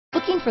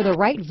Looking for the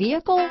right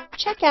vehicle?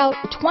 Check out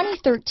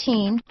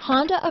 2013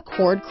 Honda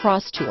Accord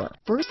Crosstour.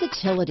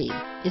 Versatility.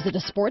 Is it a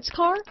sports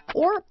car?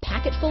 Or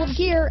pack it full of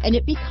gear and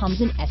it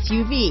becomes an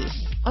SUV?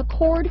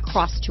 Accord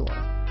Crosstour.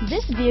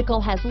 This vehicle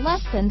has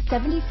less than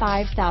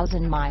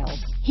 75,000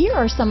 miles. Here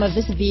are some of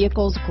this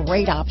vehicle's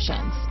great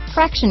options: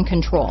 traction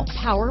control,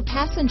 power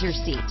passenger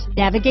seat,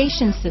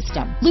 navigation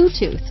system,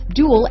 Bluetooth,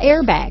 dual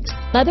airbags,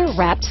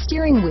 leather-wrapped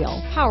steering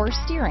wheel, power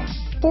steering,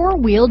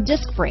 four-wheel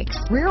disc brakes,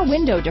 rear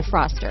window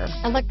defroster,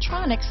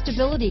 electronic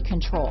stability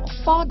control,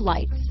 fog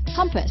lights,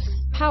 compass,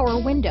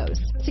 power windows,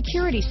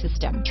 security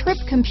system, trip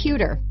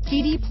computer,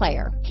 CD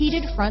player,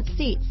 heated front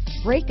seats,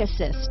 brake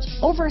assist,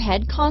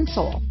 overhead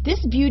console.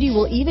 This beauty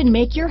will even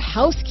make your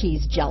house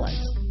keys jealous.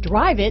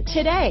 Drive it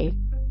today.